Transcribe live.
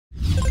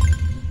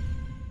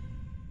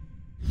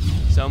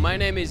So my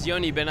name is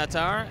Yoni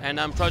Benatar, and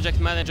I'm project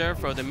manager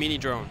for the mini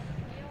drone.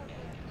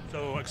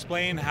 So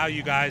explain how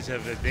you guys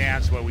have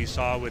advanced what we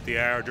saw with the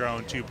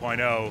Aerodrone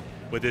 2.0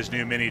 with this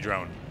new mini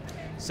drone.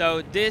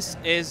 So this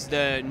is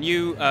the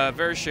new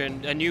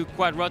version, a new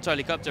quadcopter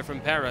helicopter from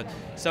Parrot.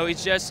 So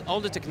it's just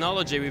all the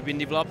technology we've been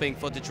developing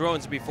for the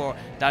drones before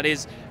that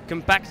is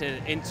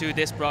compacted into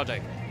this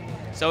project.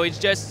 So it's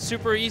just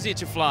super easy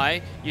to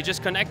fly. You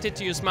just connect it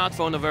to your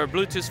smartphone over a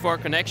Bluetooth 4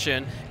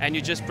 connection, and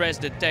you just press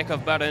the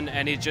take-off button,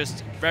 and it's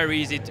just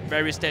very easy,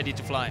 very steady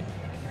to fly.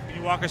 Can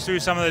you walk us through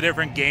some of the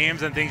different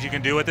games and things you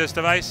can do with this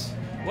device?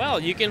 Well,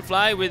 you can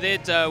fly with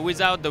it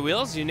without the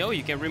wheels. You know,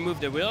 you can remove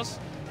the wheels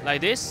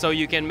like this, so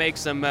you can make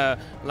some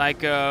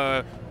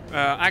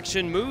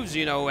action moves,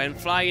 you know, and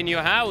fly in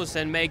your house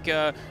and make,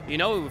 you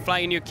know, fly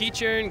in your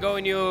kitchen, go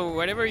in your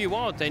whatever you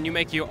want, and you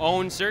make your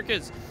own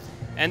circuits.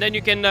 And then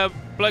you can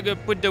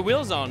put the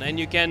wheels on, and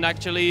you can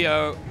actually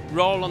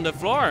roll on the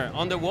floor,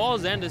 on the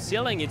walls and the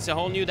ceiling. It's a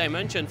whole new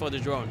dimension for the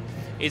drone.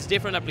 It's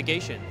different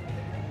application.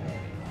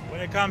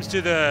 When it comes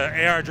to the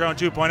Aerodrone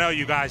 2.0,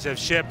 you guys have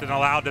shipped and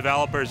allowed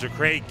developers to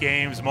create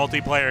games,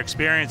 multiplayer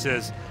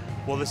experiences.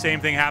 Will the same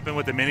thing happen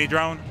with the mini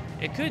drone?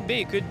 It could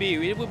be, it could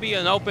be. It will be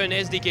an open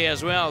SDK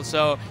as well,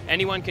 so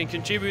anyone can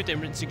contribute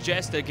and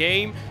suggest a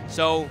game.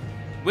 So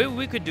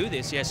we could do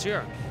this, yes,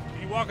 sure.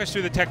 Can you walk us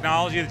through the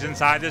technology that's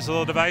inside this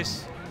little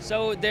device?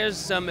 So there's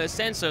some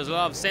sensors, a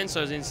lot of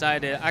sensors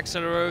inside the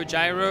accelerometer,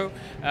 gyro,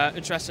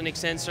 ultrasonic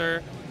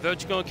sensor,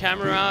 vertical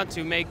camera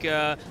to make,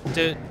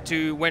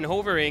 when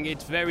hovering,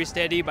 it's very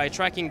steady by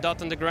tracking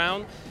dot on the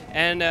ground,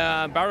 and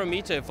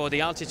barometer for the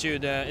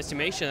altitude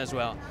estimation as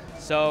well.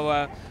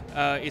 So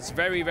it's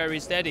very, very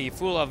steady,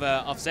 full of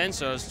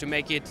sensors to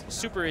make it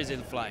super easy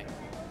to fly.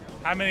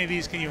 How many of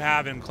these can you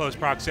have in close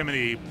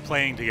proximity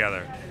playing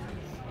together?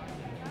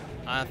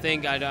 I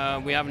think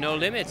we have no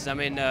limits. I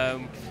mean,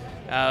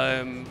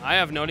 I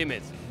have no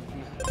limits.